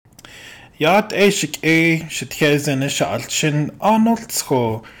Yat e shik e shitkezen shalchin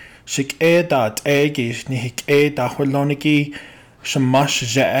Arnoldsko shik e dat egi nihik e da holoniki shamash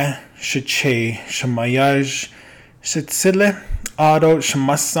je shiche shamayaj shitsile ado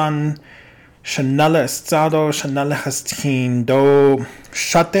shamasan shanala estado shanala hastin do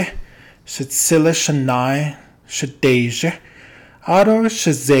shate shitsile shanai shadeje ado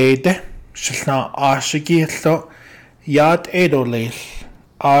shazede shna ashigi lo yat edolel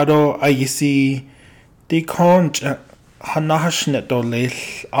ado ayisi di conch hanahashnet dolel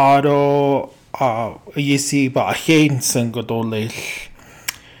ado ayisi ba ahen sangodolel.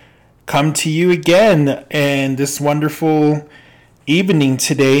 Come to you again and this wonderful evening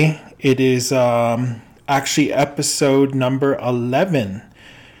today. It is actually episode number 11.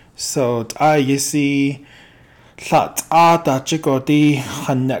 So ayisi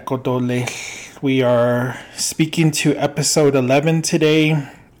we are speaking to episode 11 today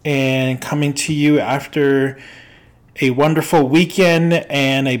and coming to you after a wonderful weekend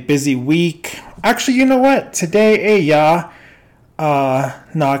and a busy week. Actually, you know what? Today,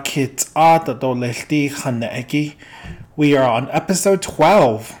 we are on episode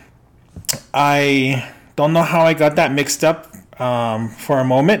 12. I don't know how I got that mixed up for a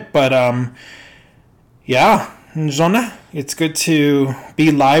moment, but Njona, it's good to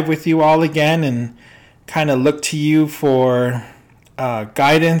be live with you all again and kind of look to you for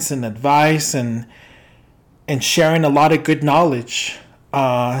guidance and advice and sharing a lot of good knowledge.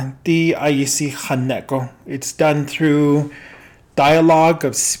 It's done through dialogue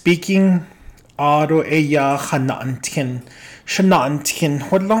of speaking. Do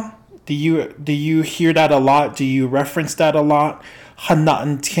you hear that a lot? Do you reference that a lot?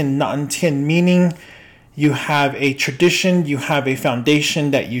 Meaning you have a tradition, you have a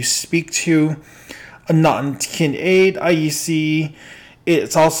foundation that you speak to.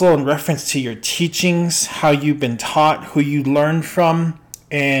 It's also in reference to your teachings, how you've been taught, who you learned from,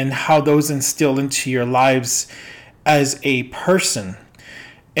 and how those instill into your lives as a person.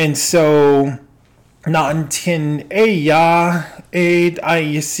 And so, you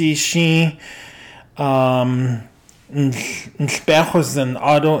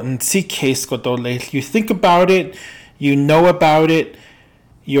think about it, you know about it,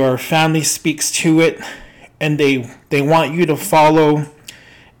 your family speaks to it, and they want you to follow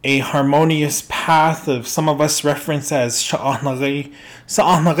a harmonious path of some of us reference as you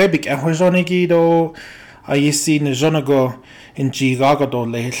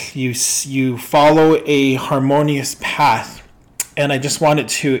follow a harmonious path. And I just wanted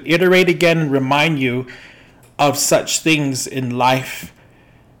to iterate again and remind you of such things in life,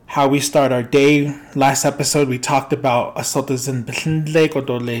 how we start our day. Last episode we talked about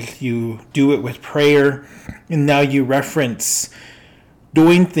you do it with prayer, and now you reference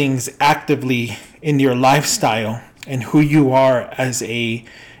doing things actively in your lifestyle and who you are as a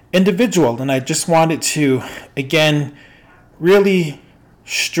individual. And I just wanted to again really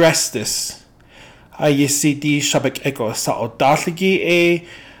stress this. You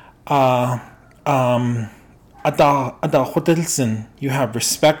have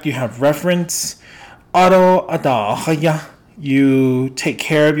respect, you have reverence. You take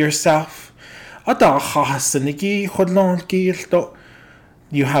care of yourself.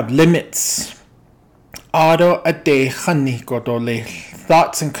 You have limits.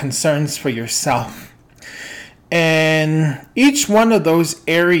 Thoughts and concerns for yourself. And each one of those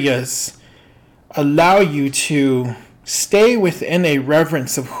areas allow you to stay within a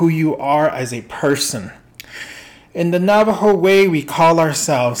reverence of who you are as a person. In the Navajo way, we call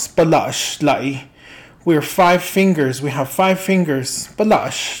ourselves Balash Lai. We're 5 fingers. We have 5 fingers.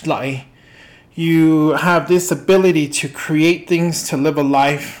 Balash Lai. You have this ability to create things, to live a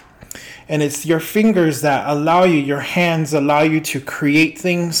life. And it's your fingers that allow you, your hands allow you to create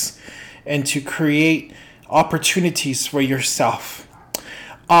things and to create opportunities for yourself.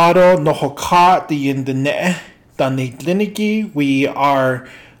 We are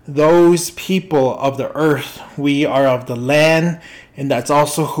those people of the earth. We are of the land, and that's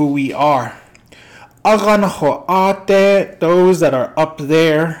also who we are. Those that are up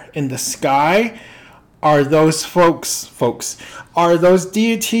there in the sky are those folks, are those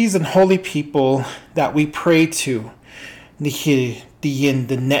deities and holy people that we pray to. We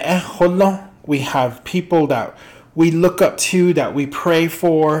have people that we look up to, that we pray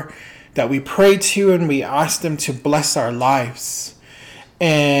for, that we pray to, and we ask them to bless our lives.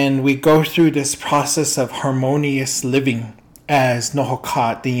 And we go through this process of harmonious living as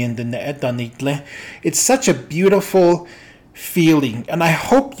Nohokat in the Ne'edanitle. It's such a beautiful feeling, and I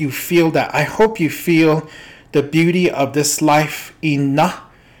hope you feel that. I hope you feel the beauty of this life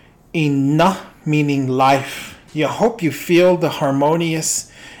Ina meaning life. You hope you feel the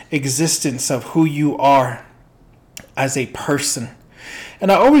harmonious existence of who you are as a person.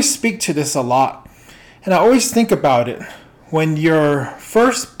 And I always speak to this a lot. And I always think about it. When you're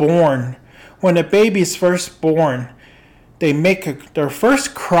first born, when a baby is first born, they make their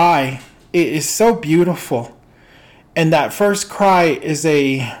first cry. It is so beautiful. And that first cry is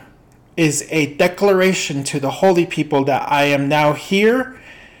a declaration to the holy people that I am now here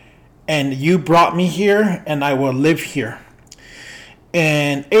and you brought me here and I will live here.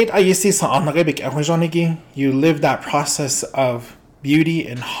 And you live that process of beauty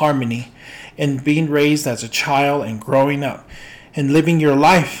and harmony and being raised as a child and growing up and living your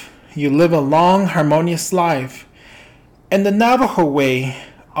life. You live a long, harmonious life. And the Navajo way,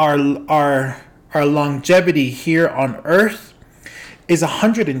 our longevity here on earth is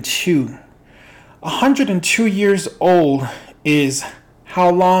 102. 102 years old is how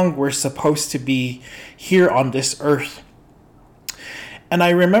long we're supposed to be here on this earth. And I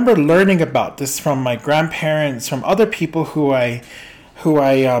remember learning about this from my grandparents, from other people who I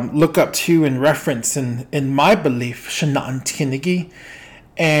look up to and reference in my belief,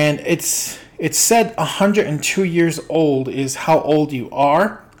 and it's said 102 years old is how old you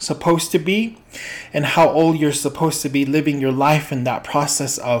are supposed to be, and how old you're supposed to be living your life in that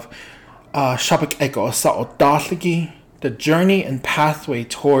process of the journey and pathway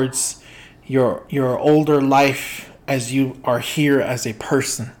towards your older life as you are here as a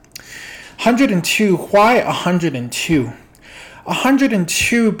person. 102, why 102?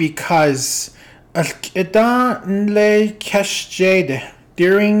 102 because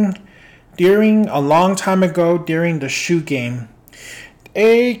during a long time ago, during the shoe game,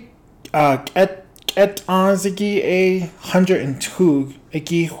 there's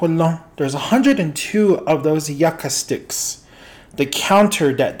 102 of those yucca sticks. The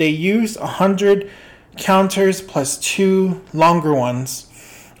counter that they use, 100 counters plus 2 longer ones,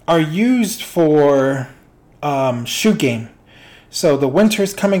 are used for shoe game. So the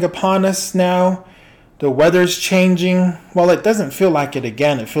winter's coming upon us now. The weather's changing. Well, it doesn't feel like it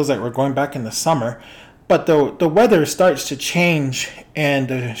again. It feels like we're going back in the summer. But the weather starts to change and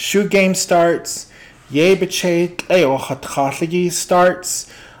the shoe game starts.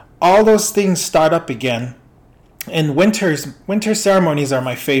 Starts. All those things start up again. And winter ceremonies are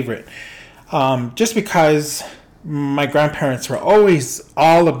my favorite. Just because my grandparents were always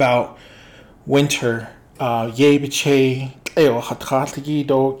all about winter.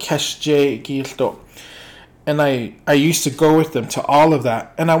 And I used to go with them to all of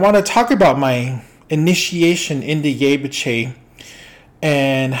that. And I want to talk about my initiation into Yebiche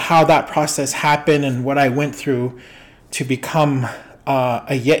and how that process happened and what I went through to become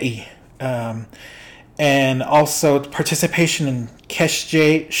a Yei. And also participation in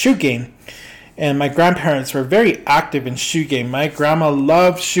Keshje shoe game. And my grandparents were very active in shoe game. My grandma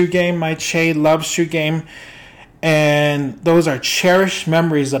loved shoe game. My Che loved shoe game. And those are cherished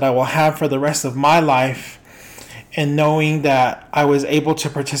memories that I will have for the rest of my life. And knowing that I was able to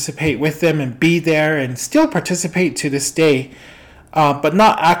participate with them and be there and still participate to this day. But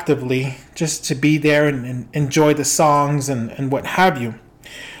not actively, just to be there and enjoy the songs and what have you.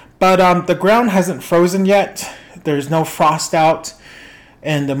 But the ground hasn't frozen yet. There's no frost out.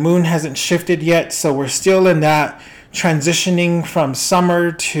 And the moon hasn't shifted yet. So we're still in that transitioning from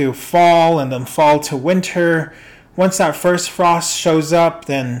summer to fall and then fall to winter. Once that first frost shows up,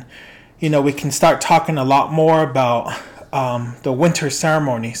 then, we can start talking a lot more about the winter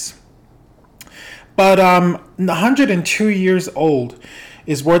ceremonies. But 102 years old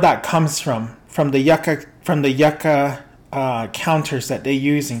is where that comes from the yucca counters that they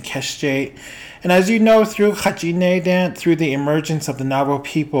use in Keshje. And as you know, through Hajine dance, through the emergence of the Navajo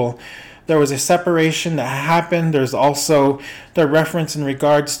people, there was a separation that happened. There's also the reference in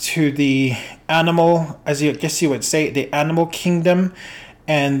regards to the animal, as you guess you would say, the animal kingdom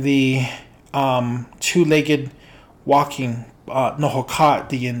and the two-legged walking, nohokat,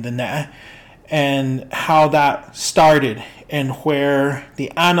 the ne, and how that started and where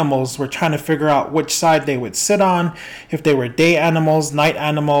the animals were trying to figure out which side they would sit on, if they were day animals, night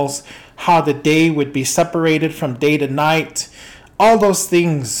animals, how the day would be separated from day to night. All those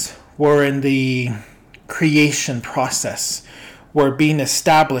things were in the creation process, were being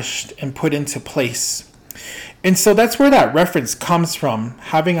established and put into place. And so that's where that reference comes from.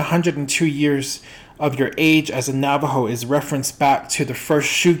 Having 102 years of your age as a Navajo is referenced back to the first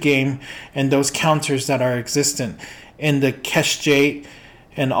shoe game and those counters that are existent in the Keshje,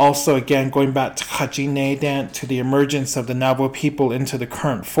 and also again going back to Hajine dance, to the emergence of the Navajo people into the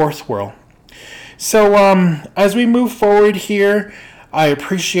current fourth world. So as we move forward here, I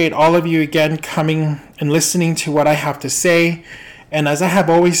appreciate all of you again coming and listening to what I have to say. And as I have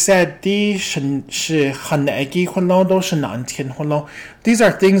always said, these are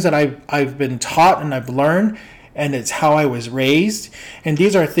things that I've been taught and I've learned, and it's how I was raised. And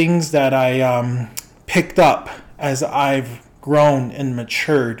these are things that I picked up as I've grown and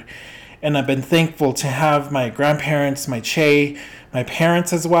matured. And I've been thankful to have my grandparents, my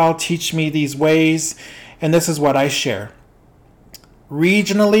parents as well, teach me these ways. And this is what I share.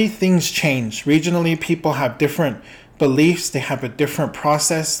 Regionally, things change. Regionally, people have different beliefs. They have a different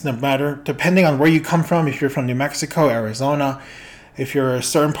process, no matter, depending on where you come from. If you're from New Mexico, Arizona, if you're a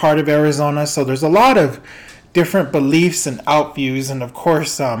certain part of Arizona. So there's a lot of different beliefs and outviews. And of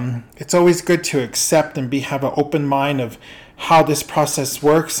course, it's always good to accept and have an open mind of how this process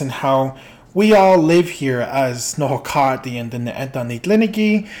works and how we all live here as Nohokati and the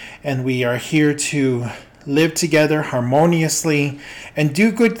Edanitlinigi, and we are here to live together harmoniously and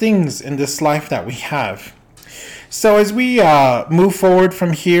do good things in this life that we have. So as we move forward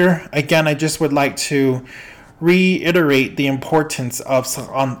from here, again, I just would like to reiterate the importance of through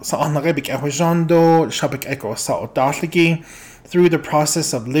the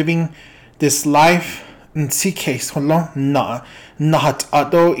process of living this life. In case it's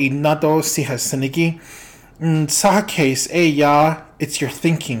your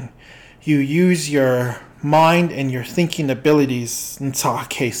thinking. You use your mind and your thinking abilities. In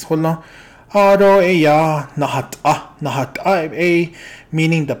case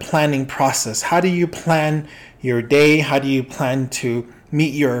meaning the planning process. How do you plan your day? How do you plan to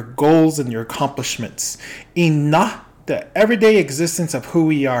meet your goals and your accomplishments? In the everyday existence of who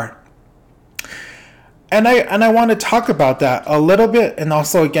we are. And I want to talk about that a little bit, and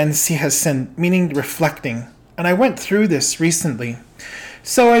also again, sihasin, meaning reflecting. And I went through this recently.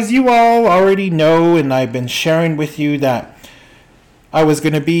 So as you all already know, and I've been sharing with you that I was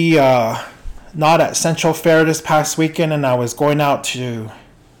going to be not at Central Fair this past weekend, and I was going out to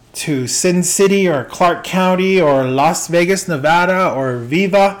Sin City or Clark County or Las Vegas, Nevada, or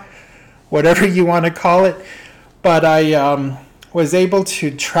Viva, whatever you want to call it. But I was able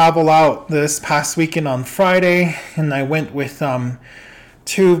to travel out this past weekend on Friday, and I went with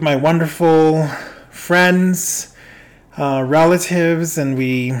two of my wonderful friends, relatives, and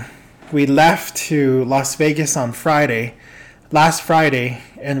we left to Las Vegas on last Friday,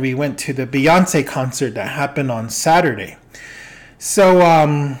 and we went to the Beyonce concert that happened on Saturday.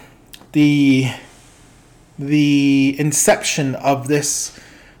 So the inception of this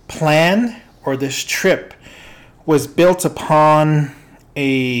plan or this trip was built upon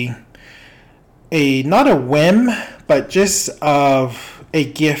a not a whim, but just of a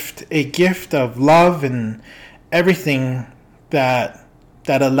gift of love and everything that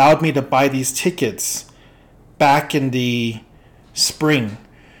allowed me to buy these tickets back in the spring.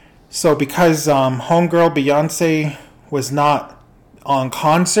 So because homegirl Beyonce was not on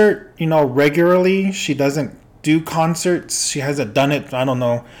concert, regularly, she doesn't do concerts. She hasn't done it, I don't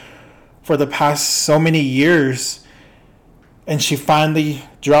know, for the past so many years, and she finally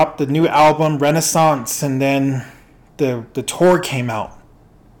dropped the new album Renaissance, and then the tour came out.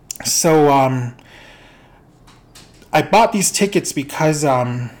 So I bought these tickets because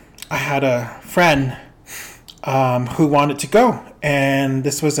I had a friend who wanted to go, and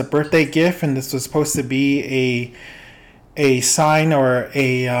this was a birthday gift, and this was supposed to be a sign or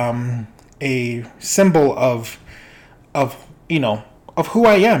a symbol of who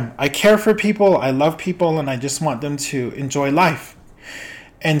I am. I care for people, I love people, and I just want them to enjoy life.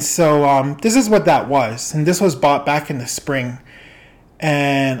 And so this is what that was. And this was bought back in the spring.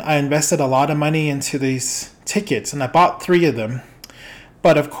 And I invested a lot of money into these tickets, and I bought 3 of them.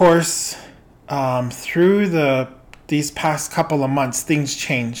 But of course, through these past couple of months, things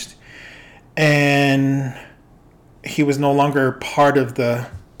changed. And he was no longer part of the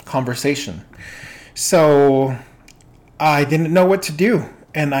conversation. So I didn't know what to do,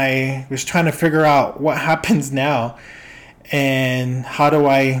 and I was trying to figure out what happens now and how do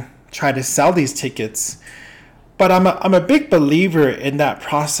I try to sell these tickets. But I'm a big believer in that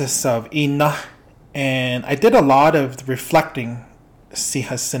process of ina, and I did a lot of reflecting,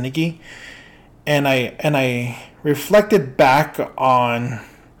 sihasinigi, and I reflected back on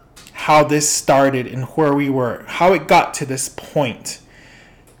how this started and where we were, how it got to this point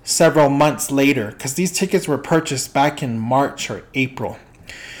several months later, because these tickets were purchased back in March or April,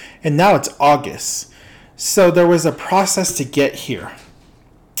 and now it's August. So there was a process to get here,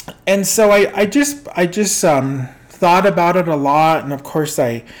 and so I just thought about it a lot, and of course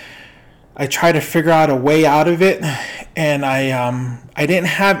I tried to figure out a way out of it, and I didn't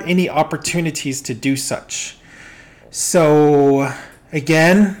have any opportunities to do such. So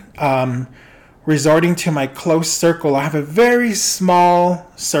again, resorting to my close circle. I have a very small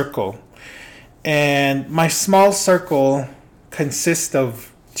circle, and my small circle consists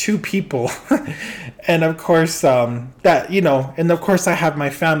of two people. And of course, and of course I have my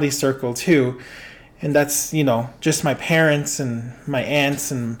family circle too. And that's, just my parents and my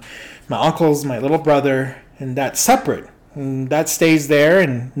aunts and my uncles, my little brother, and that's separate. And that stays there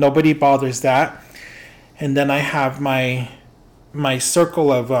and nobody bothers that. And then I have my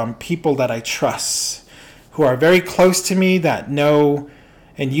circle of people that I trust, who are very close to me, that know,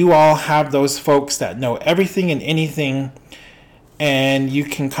 and you all have those folks that know everything and anything, and you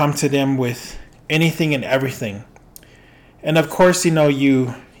can come to them with anything and everything. And of course,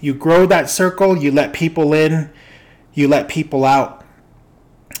 you grow that circle, you let people in, you let people out,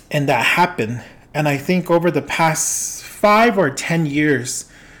 and that happened. And I think over the past 5 or 10 years,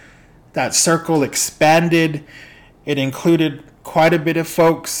 that circle expanded. It included quite a bit of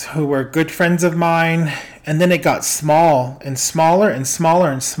folks who were good friends of mine, and then it got small and smaller and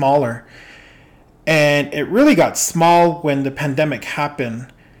smaller and smaller. And it really got small when the pandemic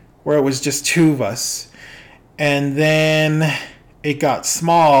happened, where it was just 2 of us. And then it got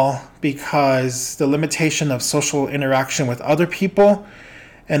small because the limitation of social interaction with other people,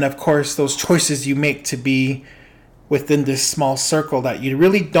 and of course those choices you make to be within this small circle, that you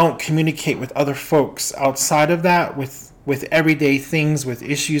really don't communicate with other folks outside of that, with everyday things, with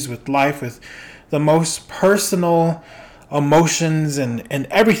issues with life, with the most personal emotions and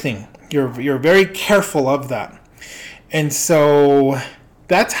everything. You're very careful of that. And so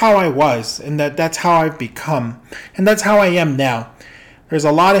that's how I was, and that's how I've become, and that's how I am now. There's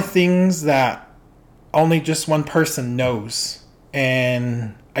a lot of things that only just one person knows,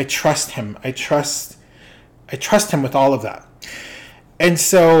 and I trust him. I trust him with all of that. And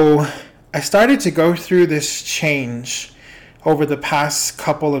so I started to go through this change over the past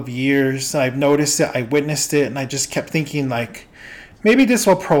couple of years. I've noticed it, I witnessed it, and I just kept thinking, like, maybe this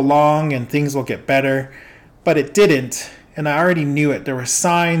will prolong and things will get better, but it didn't. And I already knew it. There were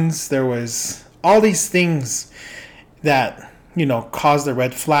signs, there was all these things that, caused a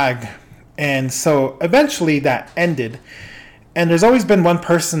red flag. And so eventually that ended. And there's always been one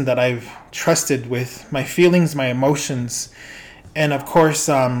person that I've trusted with my feelings, my emotions. And of course,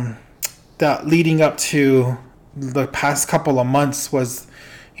 that leading up to the past couple of months was,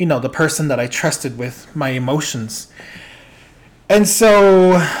 the person that I trusted with my emotions. And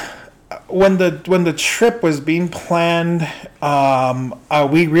so when the trip was being planned,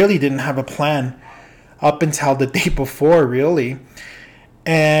 we really didn't have a plan up until the day before, really.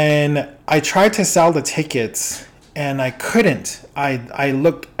 And I tried to sell the tickets, and I couldn't. I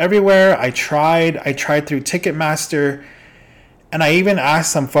looked everywhere. I tried through Ticketmaster, and I even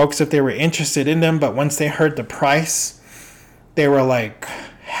asked some folks if they were interested in them, but once they heard the price, they were like,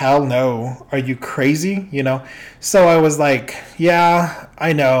 hell no, are you crazy? So I was like, yeah,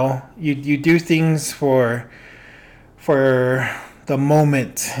 I know you do things for the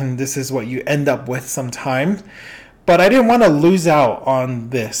moment, and this is what you end up with sometimes. But I didn't want to lose out on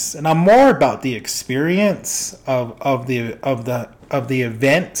this, and I'm more about the experience of the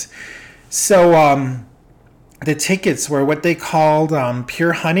event. So the tickets were what they called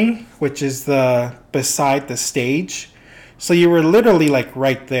pure honey, which is beside the stage. So you were literally like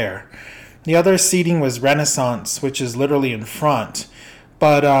right there. The other seating was Renaissance, which is literally in front.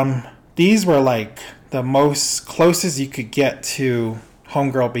 But these were like the most closest you could get to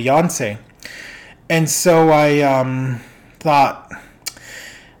homegirl Beyonce. And so I thought,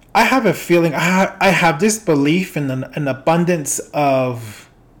 I have a feeling, I have this belief in an abundance of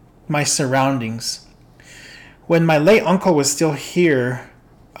my surroundings. When my late uncle was still here,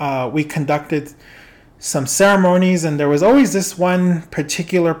 we conducted some ceremonies, and there was always this one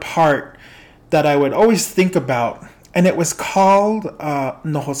particular part that I would always think about, and it was called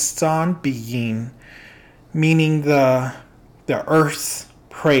Nohosan Biyin, meaning the earth's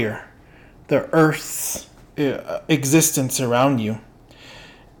prayer, the earth's existence around you.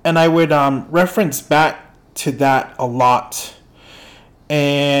 And I would reference back to that a lot,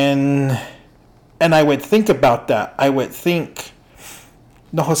 and I would think about that. I would think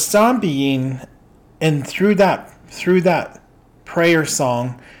Nohosan Biyin, and through that prayer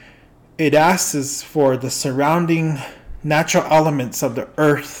song, it asks for the surrounding natural elements of the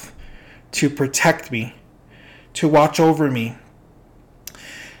earth to protect me, to watch over me.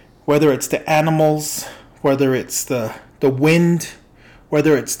 Whether it's the animals, whether it's the wind,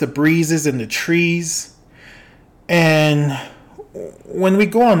 whether it's the breezes in the trees. And when we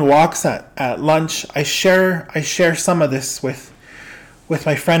go on walks at lunch, I share some of this with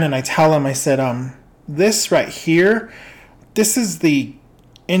my friend, and I tell him, I said, this right here this is the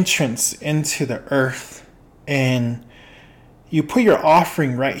entrance into the earth, and you put your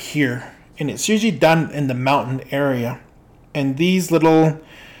offering right here, and it's usually done in the mountain area. And these little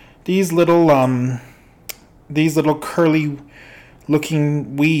curly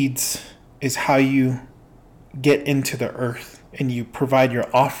looking weeds is how you get into the earth, and you provide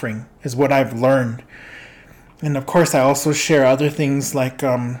your offering, is what I've learned. And of course, I also share other things like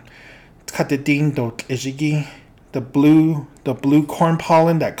tkatedin do ijigi, the blue corn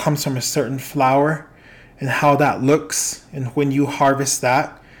pollen that comes from a certain flower, and how that looks, and when you harvest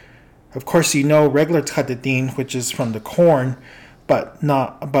that. Of course, regular tkatedin, which is from the corn, but the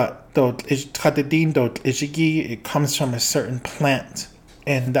tkatedin do ijigi, it comes from a certain plant,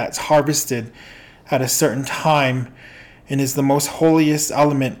 and that's harvested at a certain time, and is the most holiest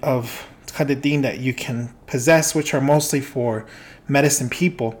element of tkatedin that you can possess, which are mostly for medicine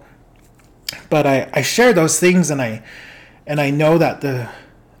people. But I share those things, and I know that the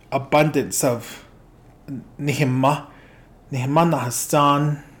abundance of Nihima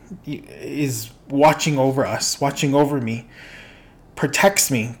Nahasan is watching over us, watching over me, protects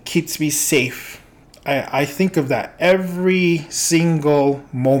me, keeps me safe. I think of that every single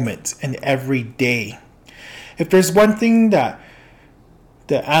moment and every day. If there's one thing that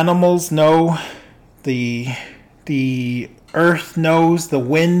the animals know, the earth knows, the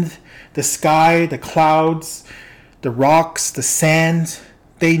wind, the sky, the clouds, the rocks, the sand,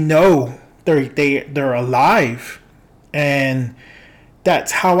 they know they're alive. And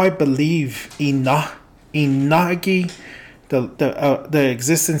that's how I believe Inagi, the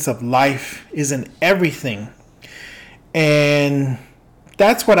existence of life, is in everything. And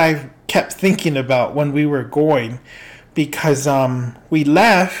that's what I kept thinking about when we were going, because we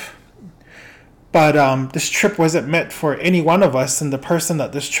left, but this trip wasn't meant for any one of us, and the person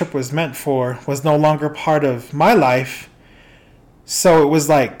that this trip was meant for was no longer part of my life. So it was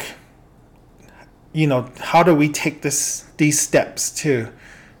like, how do we take these steps to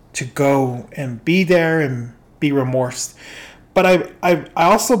go and be there and be remorsed? But I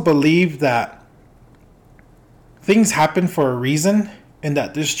also believe that things happen for a reason, and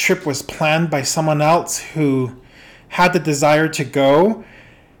that this trip was planned by someone else who had the desire to go,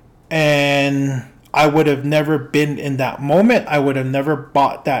 and I would have never been in that moment. I would have never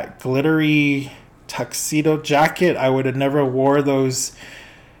bought that glittery tuxedo jacket. I would have never wore those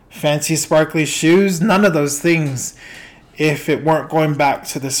fancy sparkly shoes. None of those things, if it weren't going back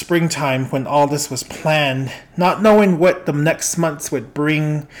to the springtime when all this was planned, not knowing what the next months would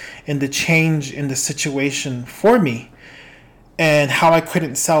bring and the change in the situation for me, and how I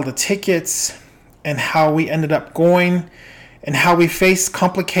couldn't sell the tickets, and how we ended up going, and how we faced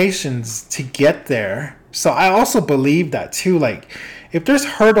complications to get there. So I also believe that too. Like, if there's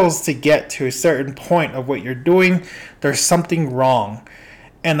hurdles to get to a certain point of what you're doing, there's something wrong.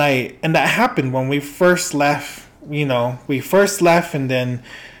 And that happened when we first left. We first left, and then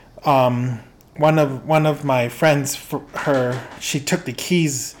one of my friends, she took the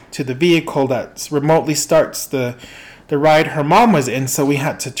keys to the vehicle that remotely starts the ride her mom was in, so we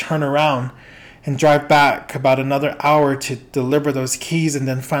had to turn around and drive back about another hour to deliver those keys, and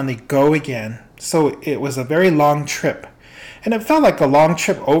then finally go again. So it was a very long trip, and it felt like a long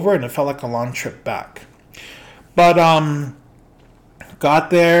trip over, and it felt like a long trip back. But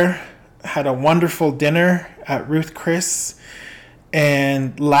got there, had a wonderful dinner at Ruth Chris,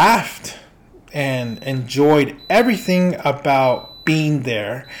 and laughed and enjoyed everything about being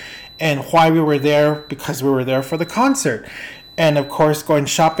there, and why we were there, because we were there for the concert. And of course, going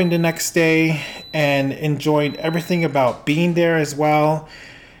shopping the next day, and enjoying everything about being there as well,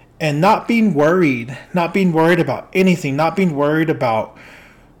 and not being worried about anything, not being worried about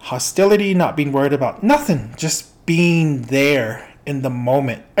hostility, not being worried about nothing, just being there in the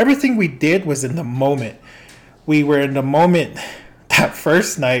moment. Everything we did was in the moment. We were in the moment that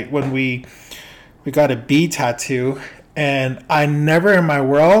first night when we got a bee tattoo, and I never in my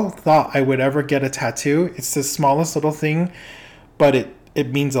world thought I would ever get a tattoo. It's the smallest little thing, but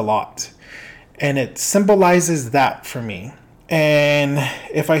it means a lot, and it symbolizes that for me. And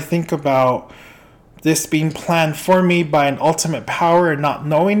if I think about this being planned for me by an ultimate power and not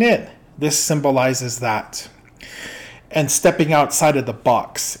knowing it, this symbolizes that. And stepping outside of the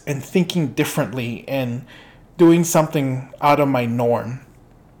box and thinking differently and doing something out of my norm.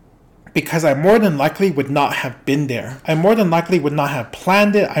 Because I more than likely would not have been there. I more than likely would not have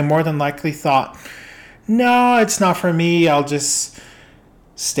planned it. I more than likely thought, no, it's not for me. I'll just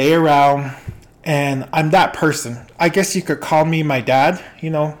stay around. And I'm that person. I guess you could call me my dad.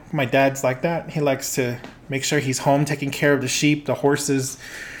 My dad's like that. He likes to make sure he's home taking care of the sheep, the horses,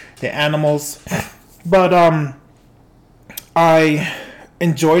 the animals. But I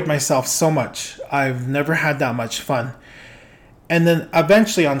enjoyed myself so much. I've never had that much fun. And then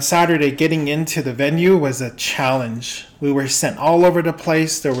eventually on Saturday, getting into the venue was a challenge. We were sent all over the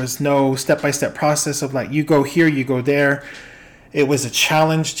place. There was no step-by-step process of like, you go here, you go there. It was a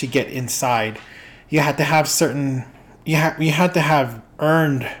challenge to get inside. You had to have you had to have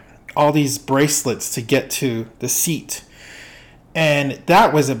earned all these bracelets to get to the seat. And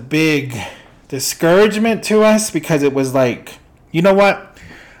that was a big discouragement to us because it was like, you know what?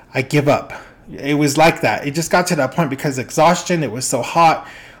 I give up. It was like that. It just got to that point because exhaustion, it was so hot,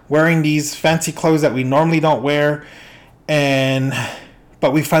 wearing these fancy clothes that we normally don't wear.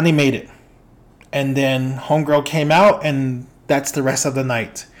 But we finally made it. And then Homegirl came out, and that's the rest of the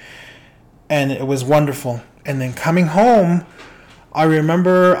night. And it was wonderful. And then coming home, I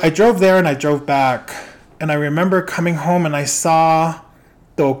remember I drove there and I drove back. And I remember coming home and I saw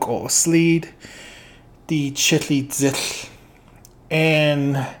Toko Slid, the Chitli Tzitl.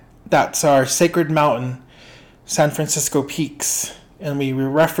 And that's our sacred mountain, San Francisco Peaks. And we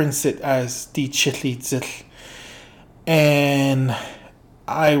reference it as the Chitli Tzitl. And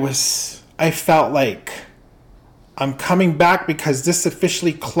I felt like I'm coming back because this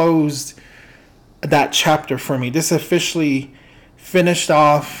officially closed that chapter for me. This officially finished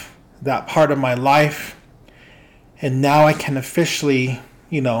off that part of my life. And now I can officially,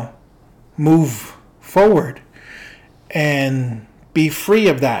 move forward and be free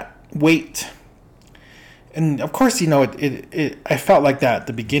of that weight. And of course, I felt like that at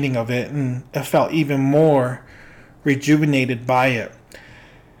the beginning of it, and I felt even more rejuvenated by it.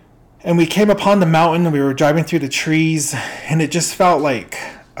 And we came upon the mountain and we were driving through the trees, and it just felt like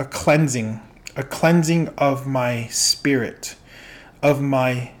a cleansing of my spirit, of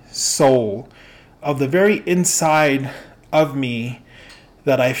my soul, of the very inside of me,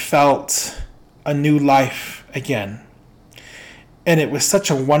 that I felt a new life again. And it was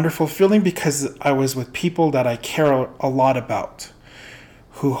such a wonderful feeling because I was with people that I care a lot about,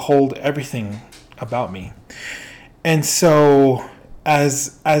 who hold everything about me. And so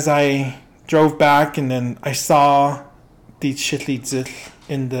as I drove back, and then I saw the Chitli Tzitl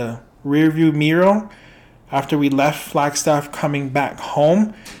in the rearview mirror after we left Flagstaff coming back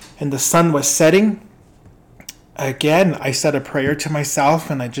home, and the sun was setting, again, I said a prayer to myself,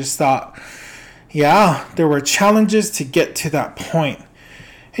 and I just thought, yeah, there were challenges to get to that point.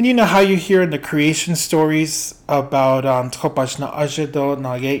 And you know how you hear in the creation stories about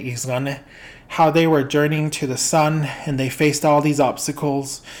how they were journeying to the sun and they faced all these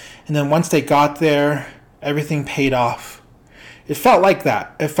obstacles. And then once they got there, everything paid off. It felt like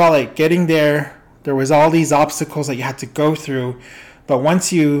that. It felt like getting there was all these obstacles that you had to go through. But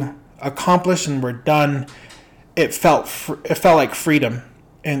once you accomplished and were done, it felt like freedom.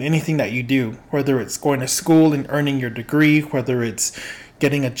 In anything that you do, whether it's going to school and earning your degree, whether it's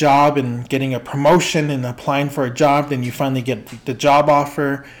getting a job and getting a promotion and applying for a job, then you finally get the job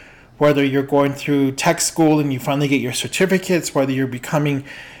offer, whether you're going through tech school and you finally get your certificates, whether you're becoming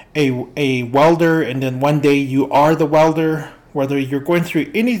a welder and then one day you are the welder, whether you're going through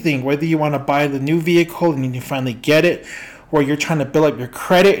anything, whether you want to buy the new vehicle and you finally get it, or you're trying to build up your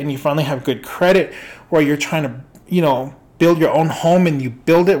credit and you finally have good credit, or you're trying to, build your own home and you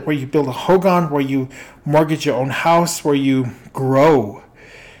build it, where you build a hogan, where you mortgage your own house, where you grow.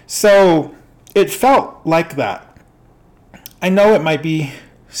 So it felt like that. I know it might be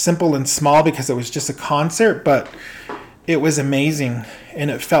simple and small because it was just a concert, but it was amazing.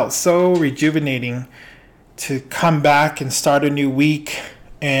 And it felt so rejuvenating to come back and start a new week.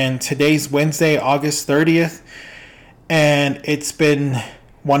 And today's Wednesday, August 30th. And it's been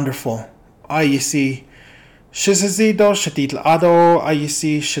wonderful. You see, I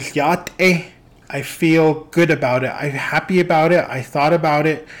feel good about it. I'm happy about it. I thought about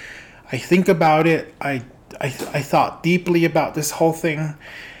it. I think about it. I thought deeply about this whole thing.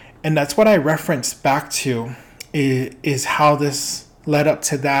 And that's what I referenced back to is how this led up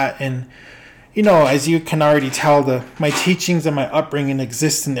to that. And, as you can already tell, my teachings and my upbringing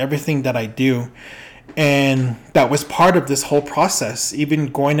exist in everything that I do. And that was part of this whole process. Even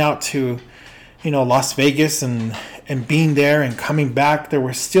going out to Las Vegas and being there and coming back, there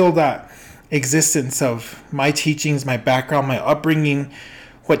was still that existence of my teachings, my background, my upbringing,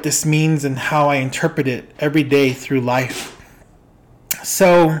 what this means and how I interpret it every day through life.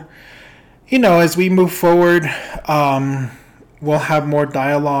 So, as we move forward, we'll have more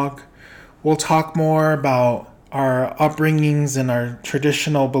dialogue. We'll talk more about our upbringings and our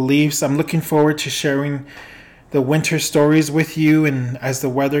traditional beliefs. I'm looking forward to sharing the winter stories with you, and as the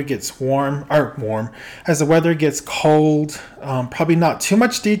weather gets as the weather gets cold, probably not too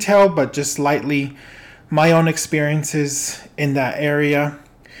much detail, but just lightly my own experiences in that area,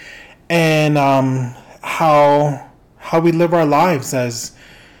 and how we live our lives as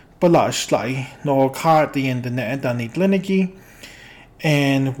Balashtai no Kati and the Danitliniki,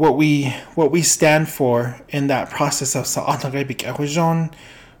 and what we stand for in that process of Sa'atagabik Ehujon,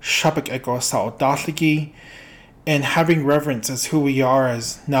 Shapik Eko Sa'odatliki, and having reverence as who we are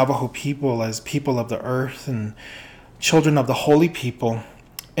as Navajo people, as people of the earth and children of the holy people.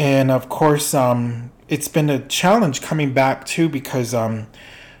 And of course, it's been a challenge coming back too, because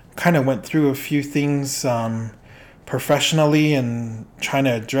kind of went through a few things professionally and trying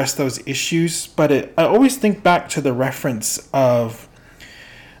to address those issues. But I always think back to the reference of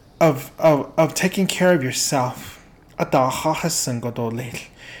taking care of yourself,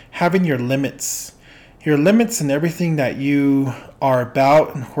 having your limits in everything that you are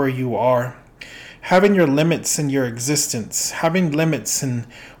about and where you are, having your limits in your existence, having limits in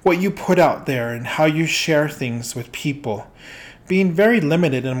what you put out there and how you share things with people, being very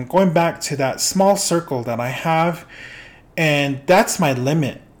limited. And I'm going back to that small circle that I have, and that's my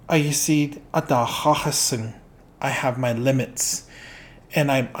limit. I have my limits,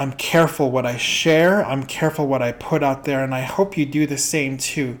 and I'm careful what I share, I'm careful what I put out there, and I hope you do the same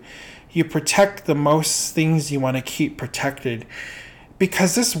too. You protect the most things you want to keep protected,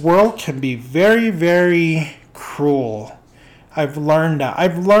 because this world can be very, very cruel. I've learned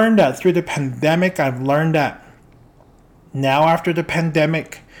that through the pandemic. I've learned that now after the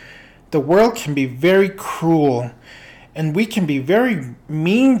pandemic, the world can be very cruel, and we can be very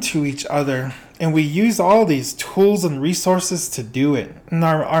mean to each other, and we use all these tools and resources to do it. And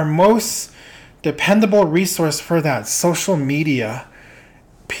our most dependable resource for that, social media,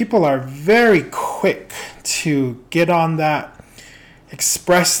 people are very quick to get on that,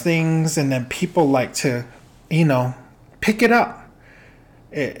 express things, and then people like to, pick it up.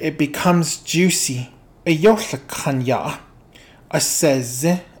 It becomes juicy. Ayotlakan ya.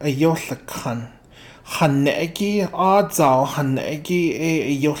 Aseze ayotlakan. Hanegi adzao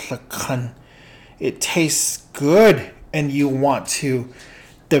hanegi ayotlakan. It tastes good, and you want to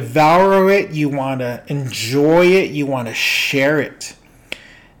devour it, you want to enjoy it, you want to share it.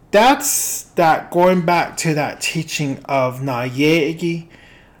 That's that, going back to that teaching of Nayegi,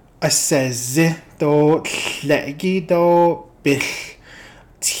 Aseze do Tlegi do Bich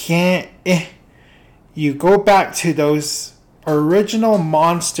Tien. You go back to those original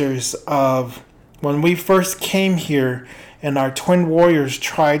monsters of when we first came here, and our twin warriors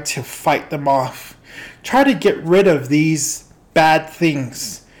tried to fight them off, try to get rid of these bad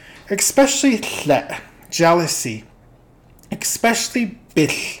things, especially jealousy, especially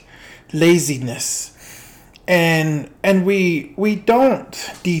laziness, and we don't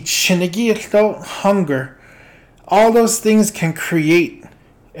hunger. All those things can create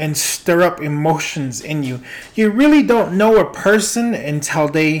and stir up emotions in you. You really don't know a person until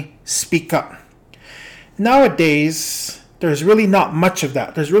they speak up. Nowadays, there's really not much of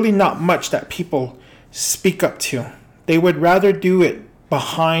that. There's really not much that people speak up to. They would rather do it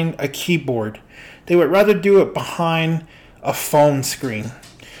behind a keyboard. They would rather do it behind a phone screen.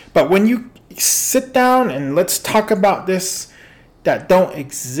 But when you sit down and let's talk about this that don't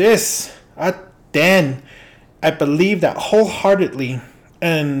exist, then I believe that wholeheartedly.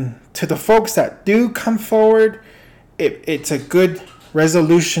 And to the folks that do come forward, it's a good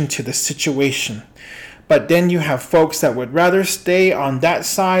resolution to the situation. But then you have folks that would rather stay on that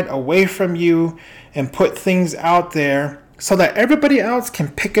side away from you and put things out there so that everybody else can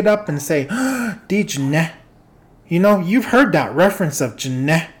pick it up and say, Di Jne. You've heard that reference of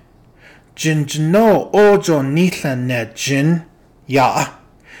Jne. Jin Jno Ojo Nitla Net Jin Ya.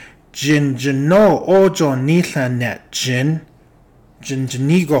 Jin Jno Ojo Nitla Net Jin. Jin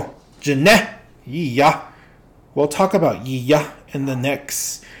Jnigo. Jne Ya. We'll talk Yi Ya in the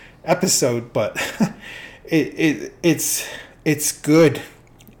next episode, but it's good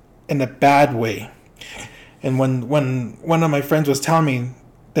in a bad way. And when one of my friends was telling me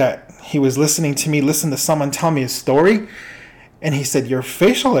that he was listen to someone tell me a story, and he said, your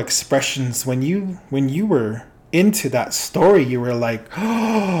facial expressions when you were into that story, you were like,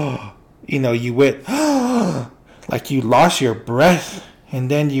 you went, like you lost your breath, and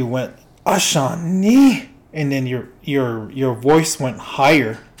then you went, Ashani, and then your voice went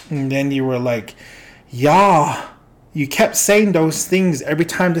higher, and then you were like, yeah. You kept saying those things every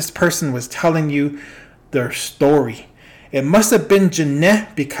time this person was telling you their story. It must have been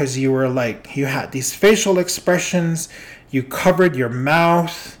Jeanette, because you were like, you had these facial expressions, you covered your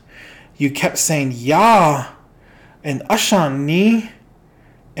mouth, you kept saying yeah and Ashani,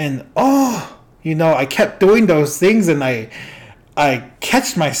 and I kept doing those things, and I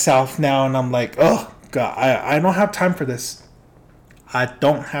catch myself now, and I'm like, oh, God, I don't have time for this. I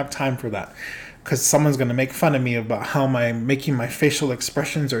don't have time for that. Because someone's going to make fun of me about how I'm making my facial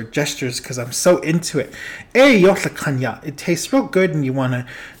expressions or gestures because I'm so into it. It tastes real good and you want to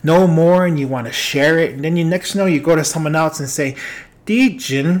know more and you want to share it. And then you go to someone else and say,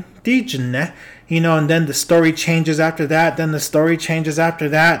 Dijin, and then the story changes after that.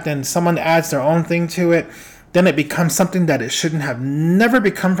 Then someone adds their own thing to it. Then it becomes something that it shouldn't have never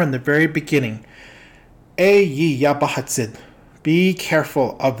become from the very beginning. Be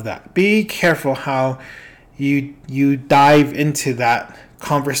careful of that. Be careful how you dive into that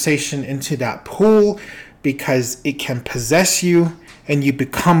conversation, into that pool, because it can possess you and you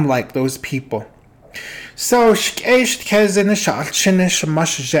become like those people. So it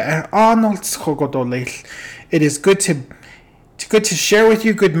is good to share with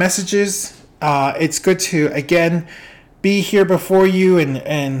you good messages. It's good to again be here before you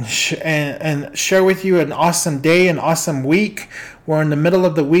and share with you an awesome day, an awesome week. We're in the middle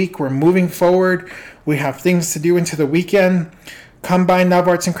of the week. We're moving forward. We have things to do into the weekend. Come by Nav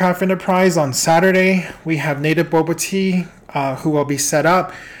Arts and Craft Enterprise on Saturday. We have Native Boba Tea who will be set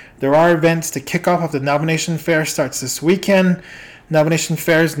up. There are events. The kickoff of the Nav Nation Fair starts this weekend. Nav Nation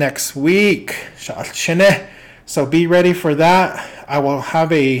Fair is next week. So be ready for that. I will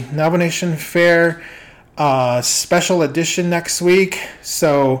have a Nav Nation Fair special edition next week.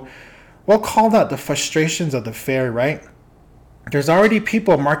 So we'll call that the frustrations of the fair, right? There's already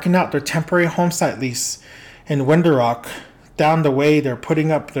people marking out their temporary homesite lease in Winter Rock. Down the way, they're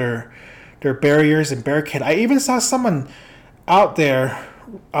putting up their barriers and barricade. I even saw someone out there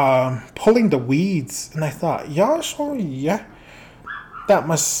pulling the weeds, and I thought, yeah,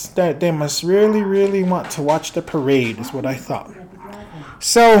 they must really, really want to watch the parade, is what I thought.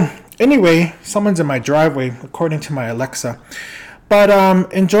 So anyway, someone's in my driveway, according to my Alexa. But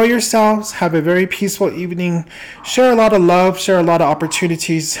enjoy yourselves. Have a very peaceful evening. Share a lot of love. Share a lot of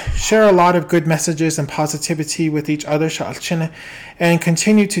opportunities. Share a lot of good messages and positivity with each other. And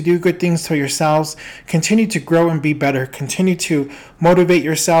continue to do good things for yourselves. Continue to grow and be better. Continue to motivate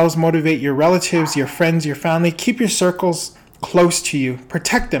yourselves, motivate your relatives, your friends, your family. Keep your circles close to you.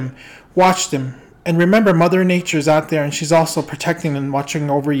 Protect them. Watch them. And remember, Mother Nature's out there, and she's also protecting and watching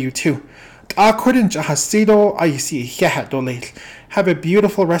over you too. Have a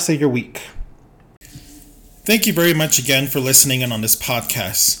beautiful rest of your week. Thank you very much again for listening in on this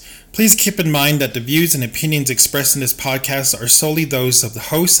podcast. Please keep in mind that the views and opinions expressed in this podcast are solely those of the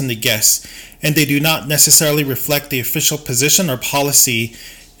host and the guests, and they do not necessarily reflect the official position or policy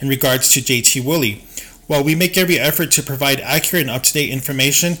in regards to JT Woolley. While we make every effort to provide accurate and up-to-date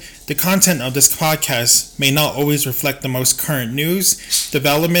information, the content of this podcast may not always reflect the most current news,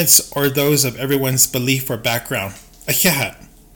 developments, or those of everyone's belief or background. Ahihat.